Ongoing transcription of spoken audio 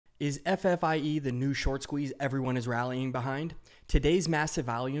Is FFIE the new short squeeze everyone is rallying behind? Today's massive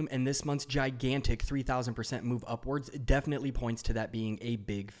volume and this month's gigantic 3,000% move upwards definitely points to that being a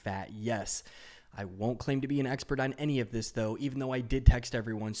big fat yes. I won't claim to be an expert on any of this though, even though I did text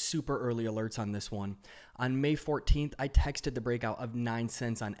everyone super early alerts on this one. On May 14th, I texted the breakout of 9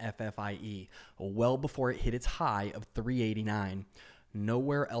 cents on FFIE, well before it hit its high of 389.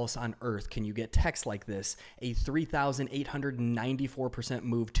 Nowhere else on earth can you get text like this, a 3,894%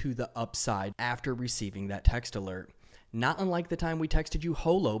 move to the upside after receiving that text alert. Not unlike the time we texted you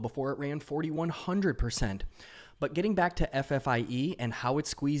HOLO before it ran 4,100%. But getting back to FFIE and how it's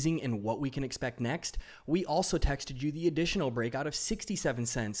squeezing and what we can expect next, we also texted you the additional breakout of 67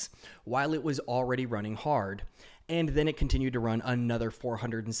 cents while it was already running hard. And then it continued to run another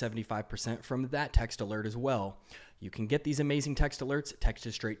 475% from that text alert as well. You can get these amazing text alerts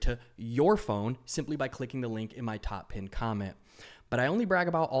texted straight to your phone simply by clicking the link in my top pinned comment. But I only brag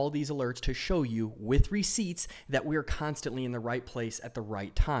about all these alerts to show you with receipts that we are constantly in the right place at the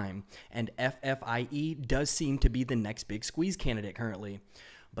right time. And FFIE does seem to be the next big squeeze candidate currently.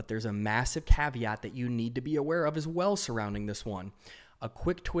 But there's a massive caveat that you need to be aware of as well surrounding this one. A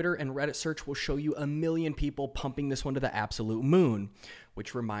quick Twitter and Reddit search will show you a million people pumping this one to the absolute moon,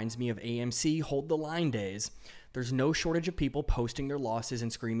 which reminds me of AMC hold the line days. There's no shortage of people posting their losses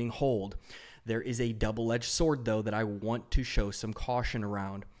and screaming hold. There is a double-edged sword, though, that I want to show some caution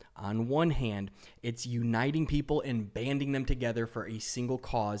around. On one hand, it's uniting people and banding them together for a single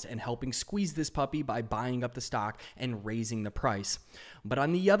cause and helping squeeze this puppy by buying up the stock and raising the price. But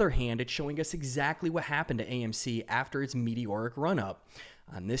on the other hand, it's showing us exactly what happened to AMC after its meteoric run-up.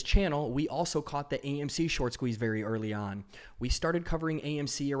 On this channel, we also caught the AMC short squeeze very early on. We started covering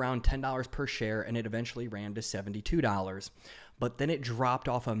AMC around $10 per share and it eventually ran to $72. But then it dropped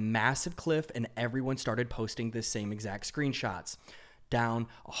off a massive cliff and everyone started posting the same exact screenshots. Down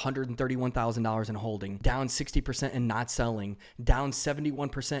 $131,000 in holding, down 60% in not selling, down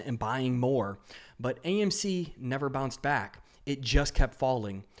 71% in buying more. But AMC never bounced back. It just kept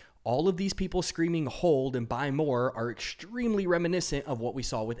falling. All of these people screaming hold and buy more are extremely reminiscent of what we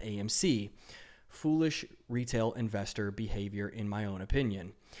saw with AMC. Foolish retail investor behavior in my own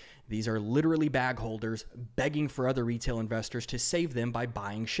opinion. These are literally bag holders begging for other retail investors to save them by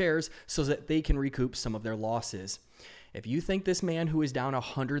buying shares so that they can recoup some of their losses. If you think this man who is down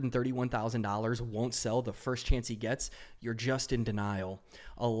 $131,000 won't sell the first chance he gets, you're just in denial.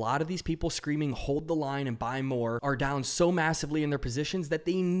 A lot of these people screaming hold the line and buy more are down so massively in their positions that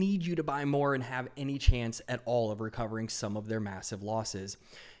they need you to buy more and have any chance at all of recovering some of their massive losses.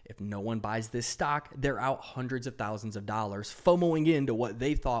 If no one buys this stock, they're out hundreds of thousands of dollars, FOMOing into what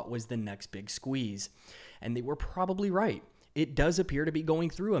they thought was the next big squeeze. And they were probably right. It does appear to be going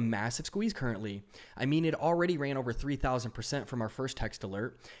through a massive squeeze currently. I mean, it already ran over 3,000% from our first text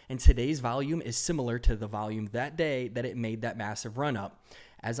alert, and today's volume is similar to the volume that day that it made that massive run up.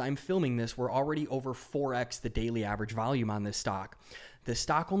 As I'm filming this, we're already over 4x the daily average volume on this stock. The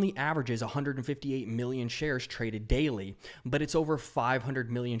stock only averages 158 million shares traded daily, but it's over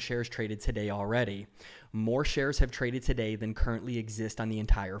 500 million shares traded today already. More shares have traded today than currently exist on the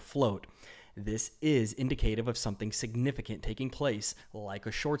entire float. This is indicative of something significant taking place, like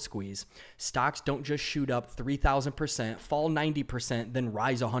a short squeeze. Stocks don't just shoot up 3,000%, fall 90%, then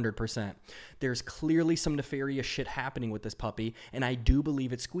rise 100%. There's clearly some nefarious shit happening with this puppy, and I do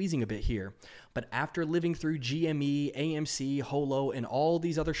believe it's squeezing a bit here. But after living through GME, AMC, HOLO, and all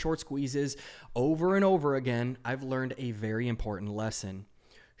these other short squeezes over and over again, I've learned a very important lesson.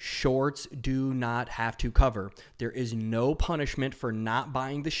 Shorts do not have to cover. There is no punishment for not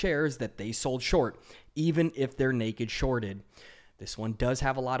buying the shares that they sold short, even if they're naked shorted. This one does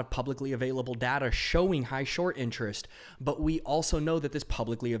have a lot of publicly available data showing high short interest, but we also know that this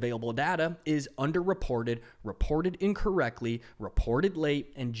publicly available data is underreported, reported incorrectly, reported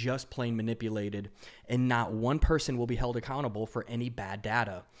late, and just plain manipulated. And not one person will be held accountable for any bad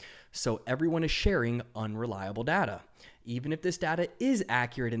data. So everyone is sharing unreliable data. Even if this data is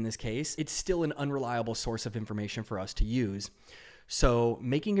accurate in this case, it's still an unreliable source of information for us to use. So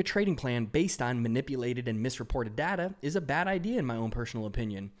making a trading plan based on manipulated and misreported data is a bad idea in my own personal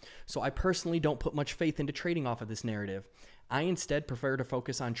opinion. So I personally don't put much faith into trading off of this narrative. I instead prefer to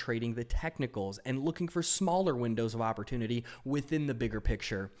focus on trading the technicals and looking for smaller windows of opportunity within the bigger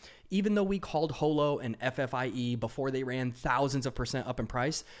picture. Even though we called HOLO and FFIE before they ran thousands of percent up in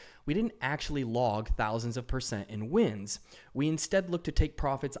price, we didn't actually log thousands of percent in wins. We instead looked to take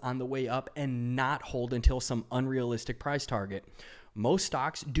profits on the way up and not hold until some unrealistic price target. Most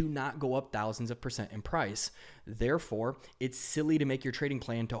stocks do not go up thousands of percent in price. Therefore, it's silly to make your trading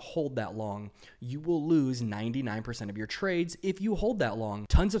plan to hold that long. You will lose 99% of your trades if you hold that long.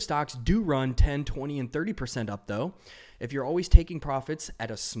 Tons of stocks do run 10, 20, and 30% up though. If you're always taking profits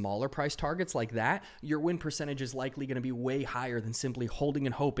at a smaller price targets like that, your win percentage is likely going to be way higher than simply holding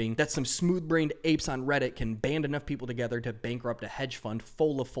and hoping that some smooth-brained apes on Reddit can band enough people together to bankrupt a hedge fund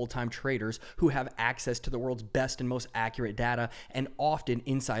full of full-time traders who have access to the world's best and most accurate data and often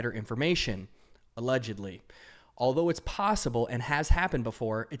insider information. Allegedly. Although it's possible and has happened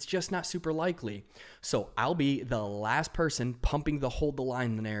before, it's just not super likely. So I'll be the last person pumping the hold the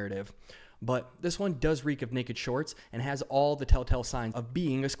line narrative. But this one does reek of naked shorts and has all the telltale signs of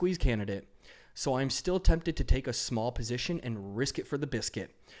being a squeeze candidate. So I'm still tempted to take a small position and risk it for the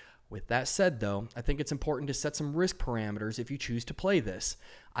biscuit. With that said though, I think it's important to set some risk parameters if you choose to play this.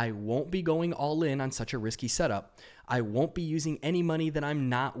 I won't be going all in on such a risky setup. I won't be using any money that I'm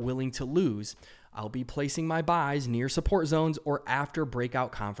not willing to lose. I'll be placing my buys near support zones or after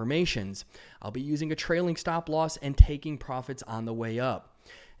breakout confirmations. I'll be using a trailing stop loss and taking profits on the way up.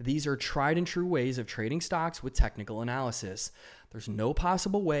 These are tried and true ways of trading stocks with technical analysis. There's no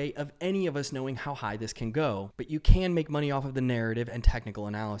possible way of any of us knowing how high this can go, but you can make money off of the narrative and technical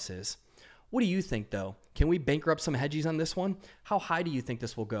analysis. What do you think though? Can we bankrupt some hedgies on this one? How high do you think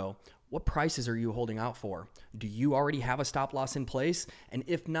this will go? What prices are you holding out for? Do you already have a stop loss in place? And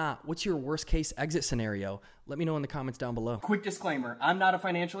if not, what's your worst case exit scenario? Let me know in the comments down below. Quick disclaimer, I'm not a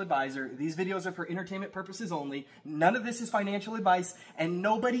financial advisor. These videos are for entertainment purposes only. None of this is financial advice, and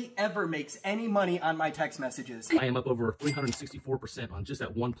nobody ever makes any money on my text messages. I am up over 364% on just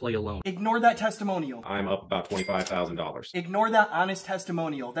that one play alone. Ignore that testimonial. I'm up about $25,000. Ignore that honest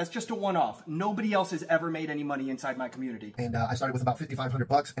testimonial. That's just a one-off. Nobody else has ever made any money inside my community. And I started with about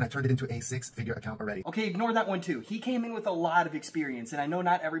 $5,500 and I turned it into a 6-figure account already. Okay, ignore that one too. He came in with a lot of experience, and I know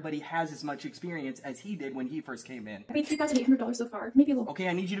not everybody has as much experience as he did when he first came in. I made $3,800 so far, maybe a little. Okay,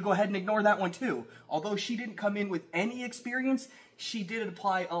 I need you to go ahead and ignore that one too. Although she didn't come in with any experience, she did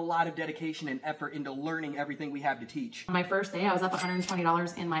apply a lot of dedication and effort into learning everything we have to teach. My first day, I was up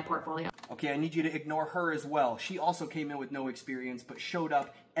 $120 in my portfolio. Okay, I need you to ignore her as well. She also came in with no experience, but showed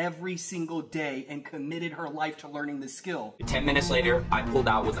up every single day and committed her life to learning the skill. 10 minutes later, I pulled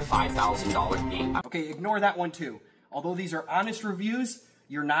out with a $5,000 gain. Okay, ignore that one too. Although these are honest reviews,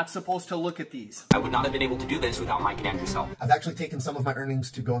 you're not supposed to look at these. I would not have been able to do this without Mike and Andrew's help. I've actually taken some of my earnings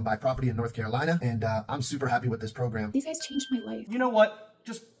to go and buy property in North Carolina, and I'm super happy with this program. These guys changed my life. You know what?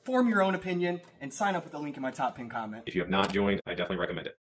 Just form your own opinion and sign up with the link in my top pinned comment. If you have not joined, I definitely recommend it.